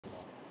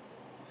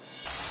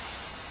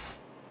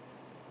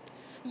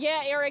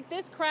Yeah, Eric,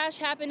 this crash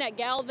happened at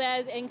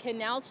Galvez and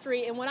Canal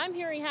Street, and what I'm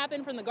hearing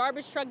happen from the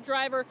garbage truck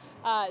driver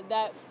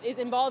that is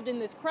involved in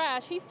this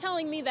crash, he's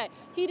telling me that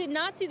he did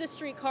not see the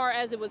streetcar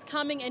as it was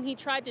coming and he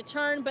tried to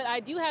turn, but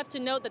I do have to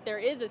note that there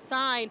is a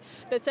sign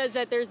that says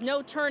that there's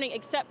no turning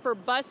except for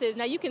buses.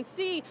 Now you can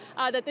see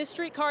that this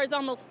streetcar is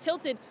almost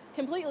tilted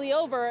completely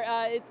over.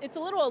 It's a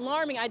little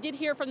alarming. I did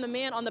hear from the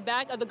man on the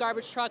back of the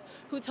garbage truck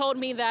who told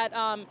me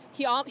that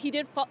he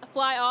did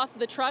fly off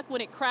the truck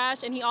when it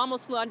crashed and he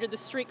almost flew under the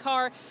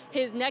streetcar.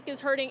 His neck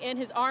is hurting and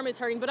his arm is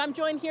hurting. But I'm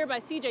joined here by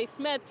CJ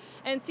Smith.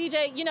 And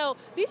CJ, you know,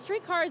 these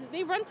streetcars,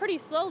 they run pretty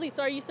slowly.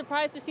 So are you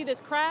surprised to see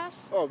this crash?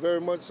 Oh, very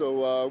much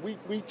so.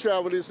 We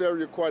travel this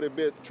area quite a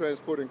bit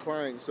transporting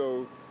clients.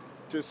 So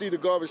to see the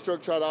garbage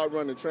truck try to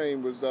outrun the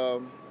train was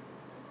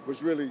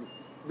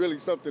really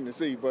something to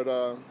see.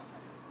 But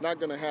not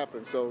going to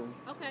happen. So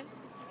okay.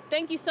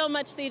 Thank you so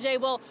much,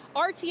 CJ. Well,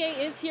 RTA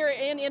is here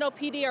and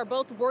NOPD are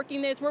both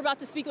working this. We're about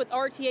to speak with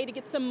RTA to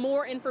get some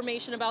more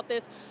information about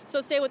this.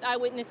 So stay with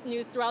Eyewitness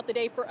News throughout the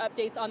day for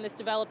updates on this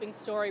developing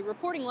story.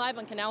 Reporting live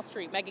on Canal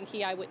Street, Megan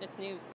Key, Eyewitness News.